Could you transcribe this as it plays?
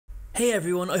Hey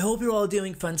everyone, I hope you're all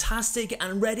doing fantastic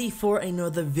and ready for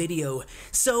another video.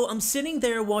 So I'm sitting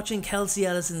there watching Kelsey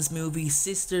Ellison's movie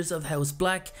Sisters of House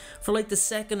Black for like the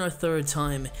second or third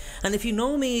time, and if you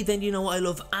know me then you know I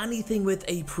love anything with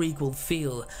a prequel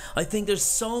feel. I think there's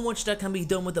so much that can be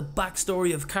done with the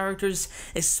backstory of characters,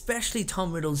 especially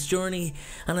Tom Riddle's journey,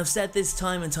 and I've said this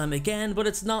time and time again, but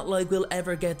it's not like we'll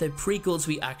ever get the prequels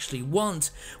we actually want,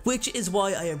 which is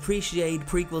why I appreciate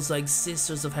prequels like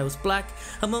Sisters of House Black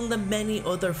among the many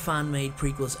other fan-made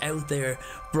prequels out there.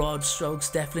 Broad Strokes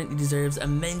definitely deserves a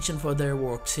mention for their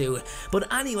work too.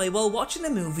 But anyway, while watching the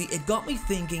movie, it got me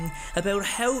thinking about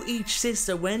how each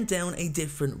sister went down a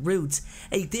different route,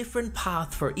 a different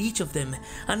path for each of them,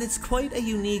 and it's quite a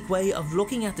unique way of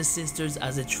looking at the sisters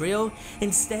as a trio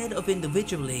instead of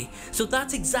individually. So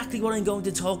that's exactly what I'm going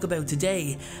to talk about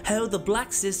today, how the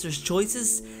Black sisters'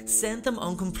 choices sent them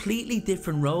on completely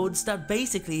different roads that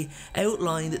basically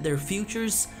outlined their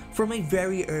futures from a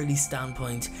very early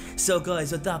standpoint. So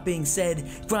guys, with that being said,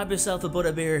 grab yourself a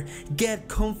butterbeer, get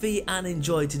comfy and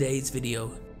enjoy today's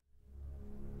video.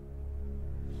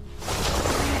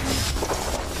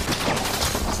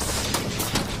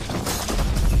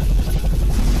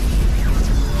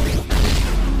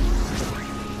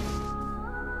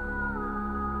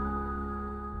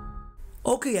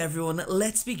 Okay everyone,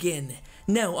 let's begin.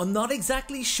 Now, I'm not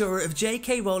exactly sure if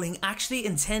J.K. Rowling actually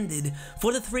intended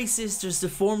for the three sisters to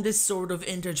form this sort of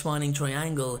intertwining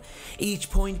triangle, each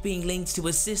point being linked to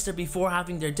a sister before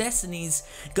having their destinies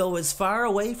go as far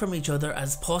away from each other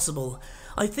as possible.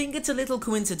 I think it's a little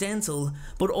coincidental,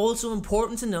 but also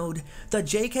important to note that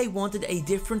J.K. wanted a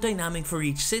different dynamic for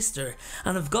each sister,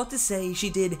 and I've got to say she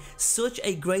did such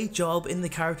a great job in the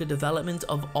character development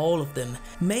of all of them.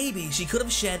 Maybe she could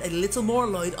have shed a little more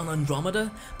light on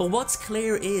Andromeda, but what's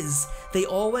clear is they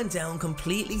all went down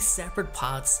completely separate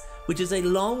paths, which is a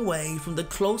long way from the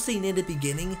closely knitted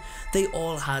beginning they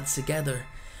all had together.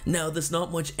 Now, there's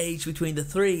not much age between the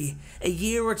three, a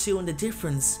year or two in the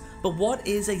difference, but what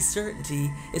is a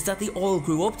certainty is that they all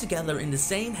grew up together in the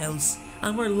same house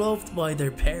and were loved by their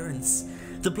parents.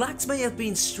 The Blacks may have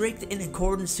been strict in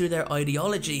accordance to their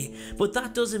ideology, but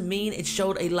that doesn't mean it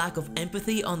showed a lack of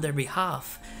empathy on their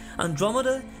behalf.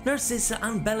 Andromeda, Narcissa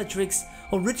and Bellatrix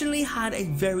originally had a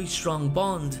very strong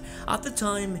bond. At the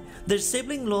time, their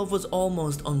sibling love was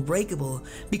almost unbreakable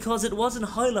because it wasn't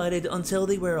highlighted until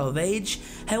they were of age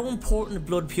how important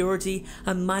blood purity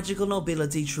and magical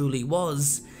nobility truly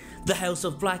was. The House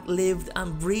of Black lived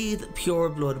and breathed pure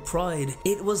blood pride.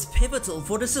 It was pivotal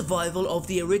for the survival of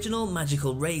the original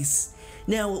magical race.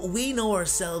 Now, we know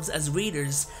ourselves as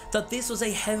readers that this was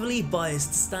a heavily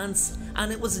biased stance,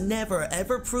 and it was never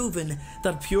ever proven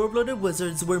that pure-blooded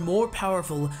wizards were more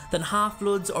powerful than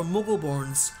half-bloods or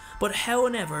muggle-borns. But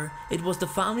however, it was the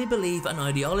family belief and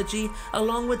ideology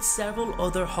along with several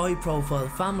other high-profile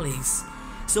families.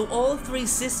 So all three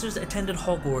sisters attended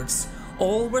Hogwarts.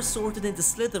 All were sorted into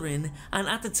Slytherin, and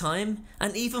at the time,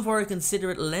 and even for a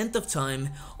considerate length of time,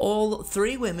 all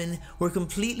three women were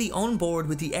completely on board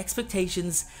with the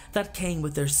expectations that came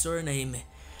with their surname.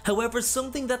 However,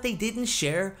 something that they didn't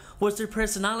share was their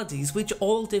personalities, which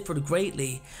all differed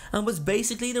greatly, and was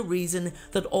basically the reason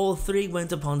that all three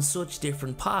went upon such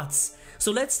different paths.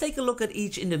 So let's take a look at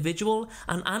each individual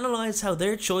and analyse how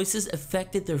their choices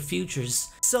affected their futures.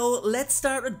 So let's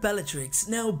start with Bellatrix.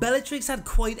 Now, Bellatrix had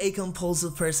quite a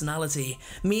compulsive personality,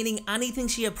 meaning anything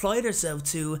she applied herself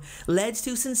to led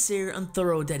to sincere and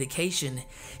thorough dedication.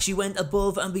 She went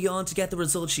above and beyond to get the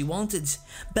results she wanted.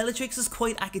 Bellatrix was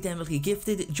quite academically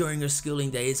gifted during her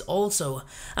schooling days also,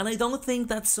 and I don't think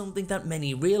that's something that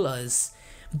many realise.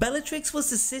 Bellatrix was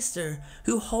the sister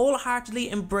who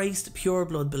wholeheartedly embraced pure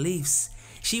blood beliefs.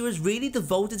 She was really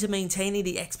devoted to maintaining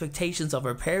the expectations of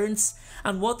her parents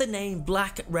and what the name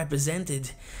Black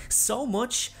represented, so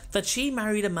much that she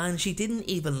married a man she didn't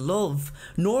even love,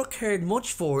 nor cared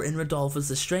much for in Rodolphus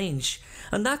Lestrange,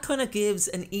 and that kind of gives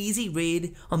an easy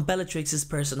read on Bellatrix's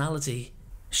personality.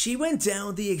 She went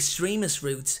down the extremist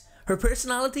route. Her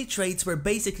personality traits were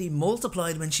basically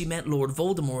multiplied when she met Lord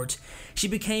Voldemort. She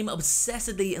became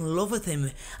obsessedly in love with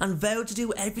him and vowed to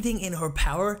do everything in her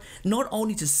power not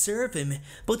only to serve him,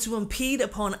 but to impede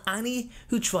upon any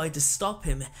who tried to stop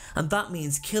him, and that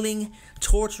means killing,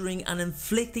 torturing and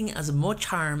inflicting as much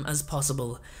harm as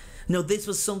possible. Now, this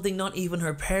was something not even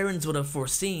her parents would have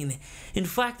foreseen. In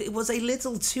fact, it was a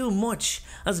little too much,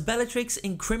 as Bellatrix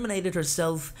incriminated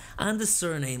herself and the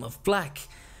surname of Black.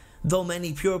 Though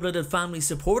many pure-blooded families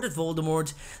supported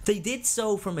Voldemort, they did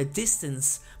so from a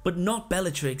distance, but not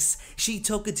Bellatrix. She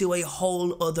took it to a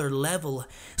whole other level.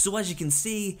 So as you can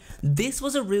see, this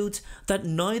was a route that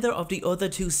neither of the other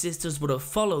two sisters would have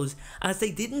followed, as they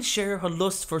didn't share her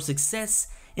lust for success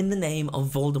in the name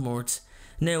of Voldemort.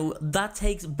 Now, that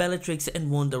takes Bellatrix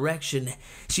in one direction.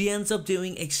 She ends up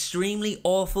doing extremely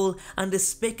awful and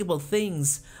despicable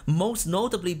things, most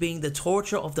notably being the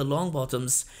torture of the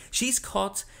Longbottoms. She's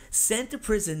caught, sent to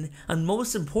prison, and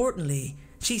most importantly,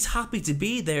 she's happy to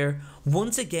be there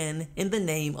once again in the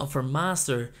name of her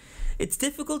master. It's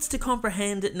difficult to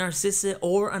comprehend Narcissa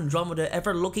or Andromeda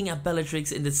ever looking at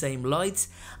Bellatrix in the same light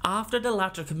after the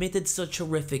latter committed such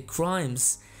horrific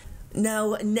crimes.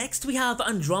 Now, next we have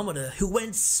Andromeda, who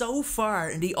went so far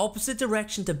in the opposite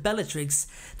direction to Bellatrix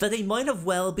that they might have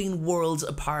well been worlds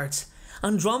apart.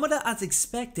 Andromeda, as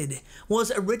expected,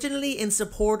 was originally in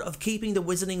support of keeping the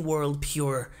wizarding world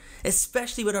pure,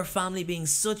 especially with her family being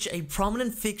such a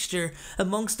prominent fixture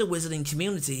amongst the wizarding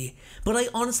community, but I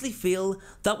honestly feel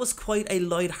that was quite a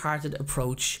light-hearted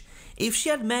approach. If she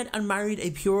had met and married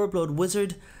a pure-blood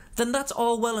wizard, then that's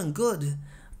all well and good.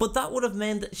 But that would have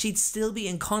meant that she'd still be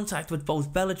in contact with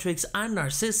both Bellatrix and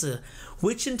Narcissa,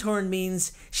 which in turn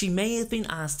means she may have been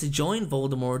asked to join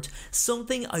Voldemort,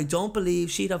 something I don't believe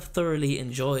she'd have thoroughly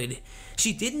enjoyed.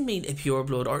 She didn't meet a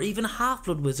pureblood or even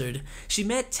half-blood wizard. She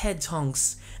met Ted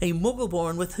Tonks, a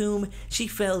Muggleborn with whom she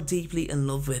fell deeply in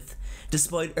love with.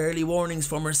 Despite early warnings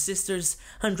from her sisters,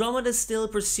 Andromeda still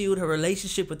pursued her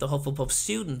relationship with the Hufflepuff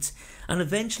student, and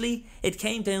eventually it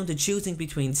came down to choosing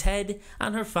between Ted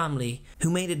and her family, who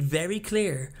made it very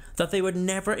clear that they would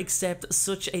never accept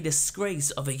such a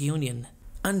disgrace of a union.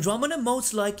 Andromeda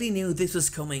most likely knew this was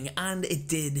coming, and it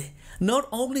did. Not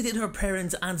only did her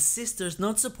parents and sisters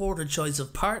not support her choice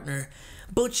of partner,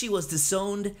 but she was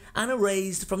disowned and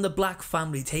erased from the Black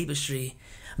family tapestry.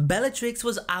 Bellatrix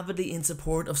was avidly in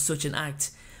support of such an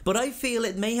act, but I feel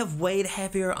it may have weighed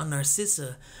heavier on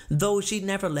Narcissa, though she'd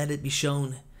never let it be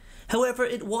shown. However,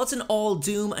 it wasn't all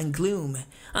doom and gloom.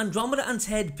 Andromeda and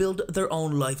Ted built their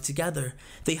own life together.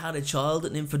 They had a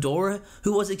child named Fedora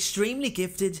who was extremely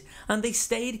gifted, and they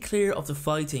stayed clear of the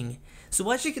fighting. So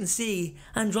as you can see,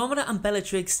 Andromeda and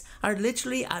Bellatrix are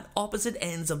literally at opposite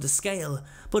ends of the scale,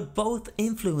 but both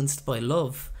influenced by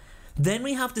love. Then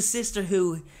we have the sister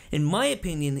who, in my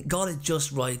opinion, got it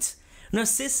just right.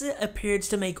 Narcissa appeared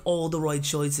to make all the right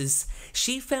choices.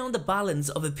 She found the balance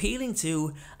of appealing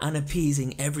to and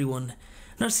appeasing everyone.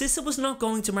 Narcissa was not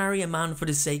going to marry a man for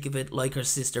the sake of it like her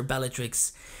sister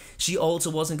Bellatrix. She also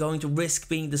wasn't going to risk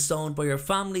being disowned by her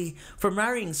family for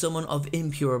marrying someone of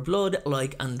impure blood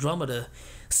like Andromeda.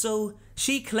 So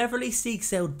she cleverly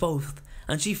seeks out both,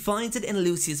 and she finds it in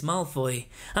Lucius Malfoy,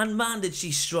 and man did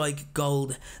she strike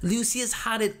gold. Lucius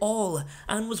had it all,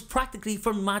 and was practically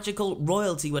from magical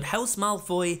royalty, with House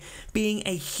Malfoy being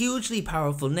a hugely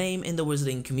powerful name in the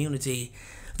wizarding community.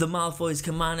 The Malfoys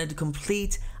commanded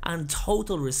complete and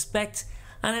total respect,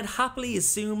 and I'd happily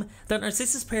assume that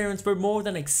Narcissa's parents were more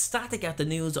than ecstatic at the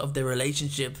news of their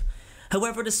relationship.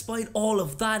 However, despite all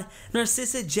of that,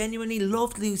 Narcissa genuinely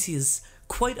loved Lucius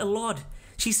quite a lot.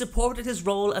 She supported his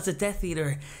role as a Death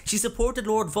Eater. She supported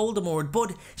Lord Voldemort,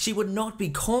 but she would not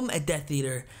become a Death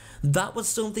Eater. That was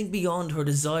something beyond her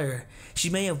desire. She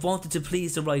may have wanted to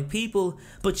please the right people,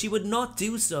 but she would not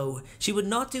do so. She would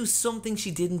not do something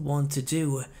she didn't want to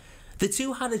do. The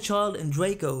two had a child in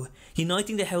Draco,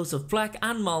 uniting the House of Black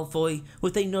and Malfoy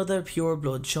with another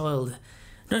pure-blood child.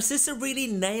 Narcissa really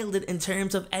nailed it in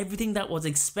terms of everything that was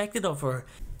expected of her.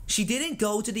 She didn't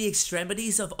go to the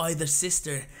extremities of either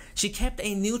sister. She kept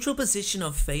a neutral position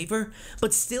of favour,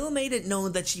 but still made it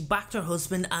known that she backed her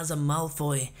husband as a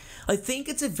Malfoy. I think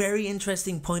it's a very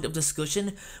interesting point of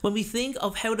discussion when we think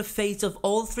of how the fates of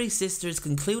all three sisters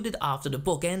concluded after the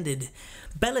book ended.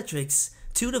 Bellatrix,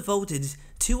 too devoted,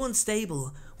 too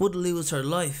unstable, would lose her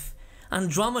life.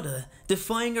 Andromeda,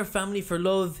 defying her family for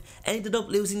love, ended up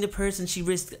losing the person she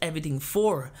risked everything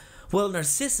for, while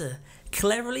Narcissa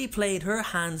cleverly played her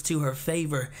hand to her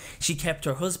favour. She kept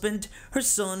her husband, her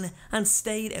son, and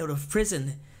stayed out of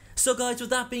prison. So guys, with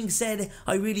that being said,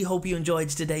 I really hope you enjoyed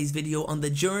today's video on the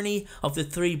journey of the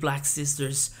three Black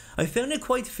sisters. I found it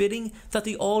quite fitting that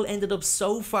they all ended up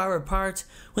so far apart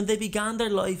when they began their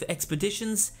life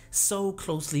expeditions so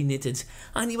closely knitted.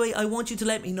 Anyway, I want you to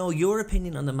let me know your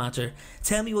opinion on the matter.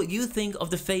 Tell me what you think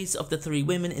of the fates of the three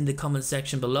women in the comment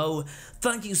section below.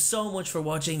 Thank you so much for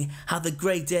watching, have a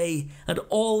great day, and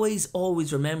always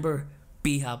remember,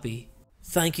 be happy.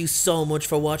 Thank you so much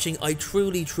for watching. I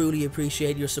truly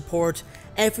appreciate your support.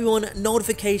 Everyone,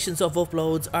 notifications of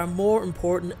uploads are more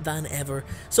important than ever.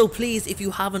 So please, if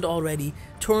you haven't already,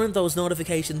 turn those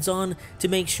notifications on to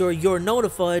make sure you're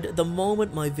notified the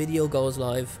moment my video goes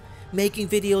live. Making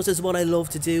videos is what I love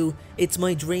to do. It's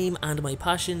my dream and my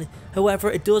passion.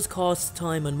 However, it does cost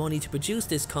time and money to produce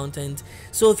this content.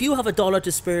 So if you have $1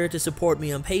 to spare to support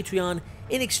me on Patreon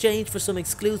in exchange for some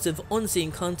exclusive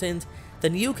unseen content,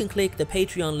 then you can click the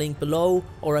Patreon link below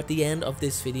or at the end of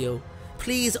this video.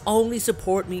 Please only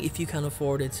support me if you can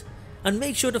afford it. And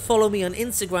make sure to follow me on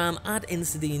Instagram at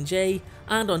InstaDNJ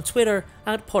and on Twitter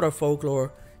at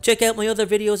PotterFolklore. Check out my other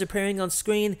videos appearing on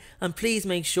screen, and please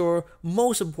make sure,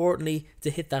 most importantly,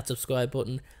 to hit that subscribe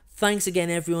button. Thanks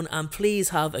again everyone, and please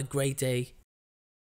have a great day.